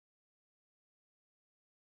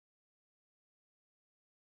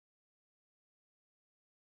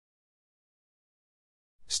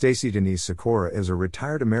Stacy Denise Sykora is a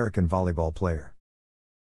retired American volleyball player.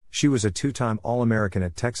 She was a two-time All-American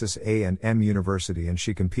at Texas A&M University, and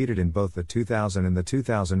she competed in both the 2000 and the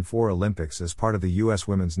 2004 Olympics as part of the U.S.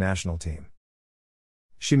 women's national team.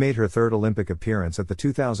 She made her third Olympic appearance at the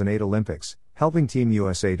 2008 Olympics, helping Team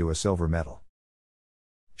USA to a silver medal.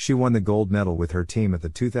 She won the gold medal with her team at the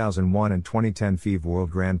 2001 and 2010 FIVB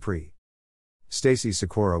World Grand Prix. Stacy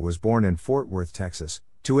Sykora was born in Fort Worth, Texas,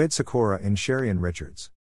 to Ed Sykora and Sherian Richards.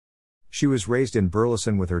 She was raised in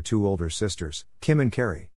Burleson with her two older sisters, Kim and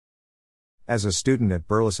Carrie. As a student at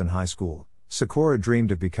Burleson High School, Sykora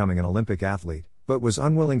dreamed of becoming an Olympic athlete, but was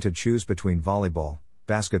unwilling to choose between volleyball,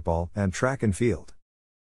 basketball, and track and field.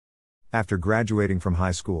 After graduating from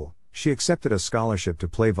high school, she accepted a scholarship to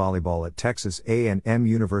play volleyball at Texas A&M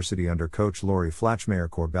University under coach Lori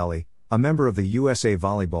Flatchmayer-Corbelli, a member of the USA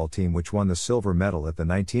volleyball team which won the silver medal at the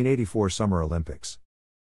 1984 Summer Olympics.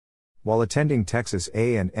 While attending Texas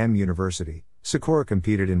A&M University, Sykora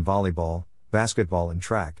competed in volleyball, basketball and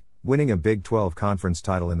track, winning a Big 12 conference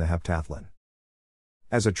title in the heptathlon.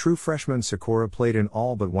 As a true freshman, Sykora played in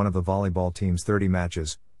all but one of the volleyball team's 30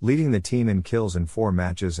 matches, leading the team in kills in 4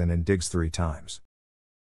 matches and in digs 3 times.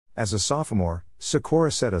 As a sophomore,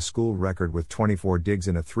 Sykora set a school record with 24 digs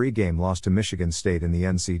in a 3-game loss to Michigan State in the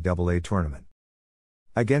NCAA tournament.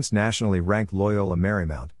 Against nationally ranked Loyola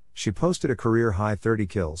Marymount, she posted a career-high 30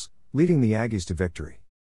 kills, leading the Aggies to victory.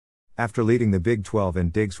 After leading the Big 12 in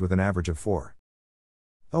digs with an average of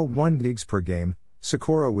 4.01 digs per game,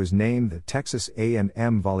 Sykora was named the Texas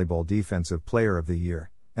A&M Volleyball Defensive Player of the Year,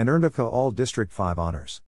 and earned a All-District 5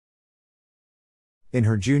 honors. In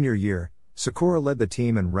her junior year, Sykora led the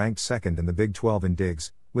team and ranked second in the Big 12 in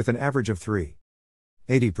digs, with an average of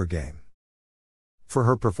 3.80 per game. For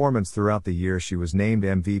her performance throughout the year, she was named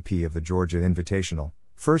MVP of the Georgia Invitational,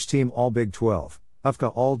 First Team All-Big 12,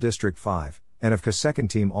 UFCA All-District 5, and UFCA Second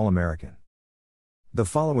Team All-American. The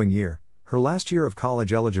following year, her last year of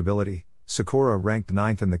college eligibility, Sykora ranked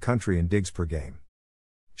 9th in the country in digs per game.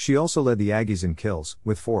 She also led the Aggies in kills,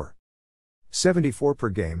 with 4.74 per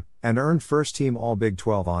game, and earned First Team All-Big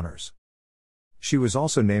 12 honors. She was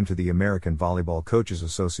also named to the American Volleyball Coaches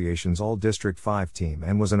Association's All-District 5 team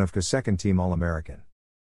and was an UFCA Second Team All-American.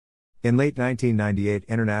 In late 1998,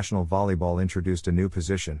 international volleyball introduced a new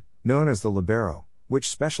position, known as the libero, which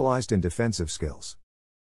specialized in defensive skills.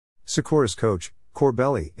 Sykora's coach,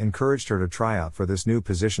 Corbelli, encouraged her to try out for this new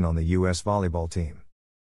position on the U.S. volleyball team.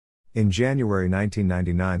 In January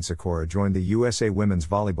 1999, Sykora joined the USA women's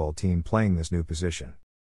volleyball team playing this new position.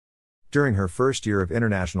 During her first year of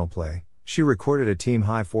international play, she recorded a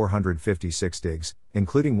team-high 456 digs,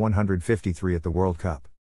 including 153 at the World Cup.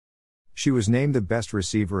 She was named the best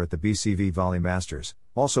receiver at the BCV Volley Masters,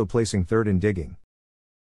 also placing third in digging.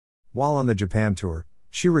 While on the Japan tour,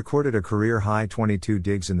 she recorded a career-high 22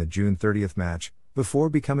 digs in the June 30th match, before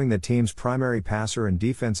becoming the team's primary passer and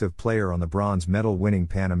defensive player on the bronze medal-winning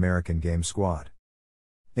Pan American Games squad.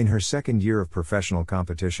 In her second year of professional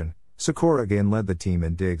competition, Sykora again led the team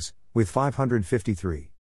in digs, with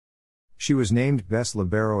 553. She was named Best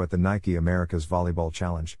Libero at the Nike America's Volleyball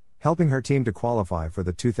Challenge, helping her team to qualify for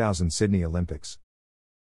the 2000 Sydney Olympics.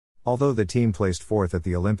 Although the team placed 4th at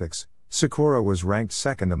the Olympics, Sykora was ranked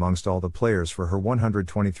second amongst all the players for her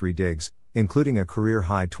 123 digs, including a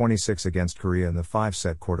career-high 26 against Korea in the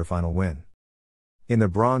 5-set quarterfinal win. In the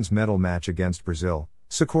bronze medal match against Brazil,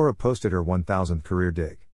 Sykora posted her 1,000th career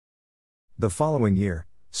dig. The following year,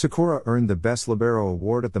 Sykora earned the Best Libero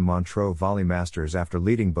award at the Montreux Volley Masters after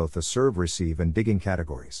leading both the serve-receive and digging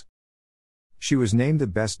categories. She was named the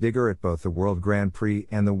best digger at both the World Grand Prix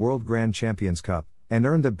and the World Grand Champions Cup, and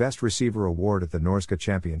earned the Best Receiver award at the Norska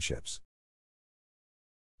Championships.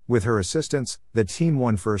 With her assistants, the team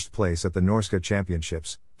won first place at the Norska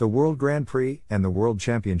Championships, the World Grand Prix, and the World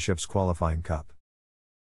Championships Qualifying Cup.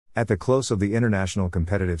 At the close of the international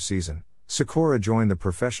competitive season, Sykora joined the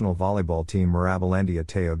professional volleyball team Mirabilandia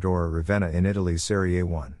Teodora Ravenna in Italy's Serie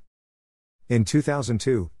A1. In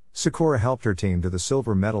 2002, Sykora helped her team to the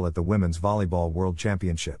silver medal at the Women's Volleyball World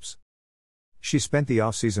Championships. She spent the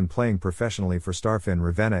off-season playing professionally for Starfin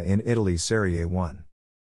Ravenna in Italy's Serie A1.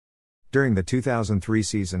 During the 2003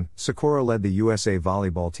 season, Sykora led the USA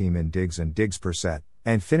volleyball team in digs and digs per set,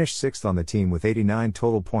 and finished 6th on the team with 89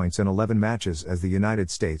 total points in 11 matches as the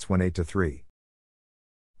United States won 8-3.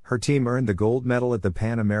 Her team earned the gold medal at the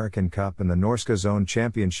Pan American Cup and the Norska Zone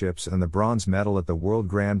Championships and the bronze medal at the World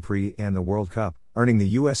Grand Prix and the World Cup, earning the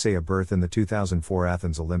USA a berth in the 2004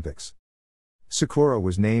 Athens Olympics. Sykora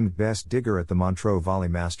was named Best Digger at the Montreux Volley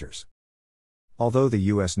Masters. Although the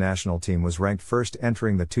U.S. national team was ranked first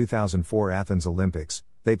entering the 2004 Athens Olympics,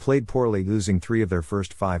 they played poorly, losing 3 of their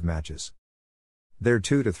first 5 matches. Their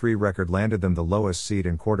 2-3 record landed them the lowest seed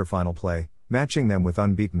in quarterfinal play, matching them with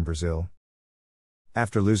unbeaten Brazil.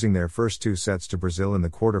 After losing their first 2 sets to Brazil in the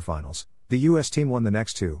quarterfinals, the U.S. team won the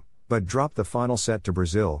next 2, but dropped the final set to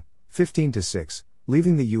Brazil, 15-6,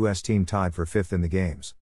 leaving the U.S. team tied for 5th in the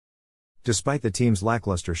games. Despite the team's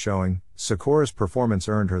lackluster showing, Sykora's performance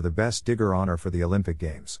earned her the Best Digger honor for the Olympic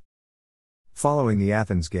Games. Following the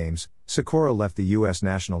Athens Games, Sykora left the U.S.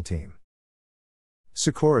 national team.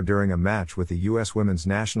 Sykora during a match with the U.S. women's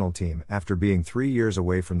national team after being 3 years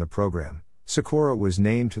away from the program, Sykora was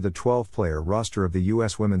named to the 12-player roster of the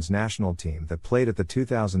U.S. women's national team that played at the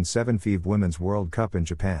 2007 FIVB Women's World Cup in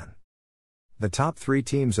Japan. The top 3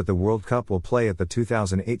 teams at the World Cup will play at the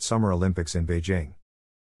 2008 Summer Olympics in Beijing.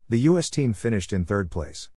 The U.S. team finished in 3rd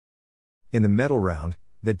place. In the medal round,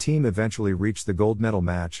 the team eventually reached the gold medal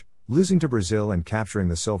match, losing to Brazil and capturing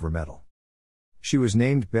the silver medal. She was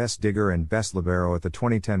named Best Digger and Best Libero at the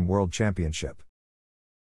 2010 World Championship.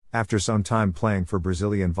 After some time playing for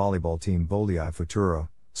Brazilian volleyball team Volleyball Futuro,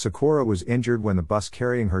 Sykora was injured when the bus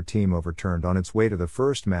carrying her team overturned on its way to the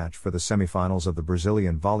first match for the semifinals of the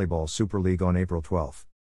Brazilian Volleyball Super League on April 12.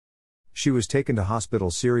 She was taken to Hospital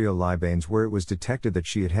Sírio-Libanês where it was detected that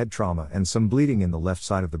she had head trauma and some bleeding in the left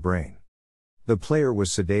side of the brain. The player was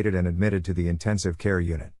sedated and admitted to the intensive care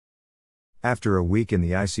unit. After a week in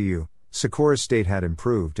the ICU, Sykora's state had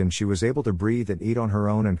improved and she was able to breathe and eat on her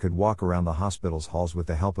own and could walk around the hospital's halls with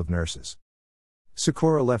the help of nurses.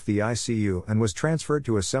 Sykora left the ICU and was transferred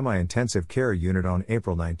to a semi-intensive care unit on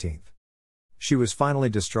April 19. She was finally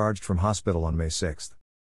discharged from hospital on May 6.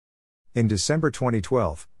 In December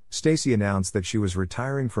 2012, Stacy announced that she was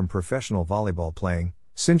retiring from professional volleyball playing,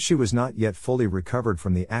 since she was not yet fully recovered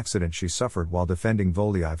from the accident she suffered while defending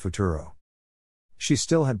Volleyball Futuro. She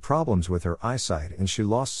still had problems with her eyesight and she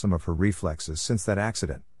lost some of her reflexes since that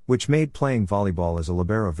accident, which made playing volleyball as a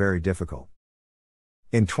libero very difficult.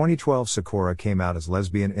 In 2012, Sykora came out as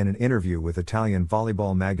lesbian in an interview with Italian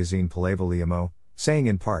volleyball magazine Pallavolo, saying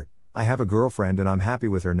in part, "I have a girlfriend and I'm happy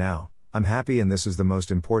with her now, I'm happy and this is the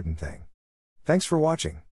most important thing." Thanks for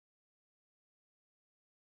watching.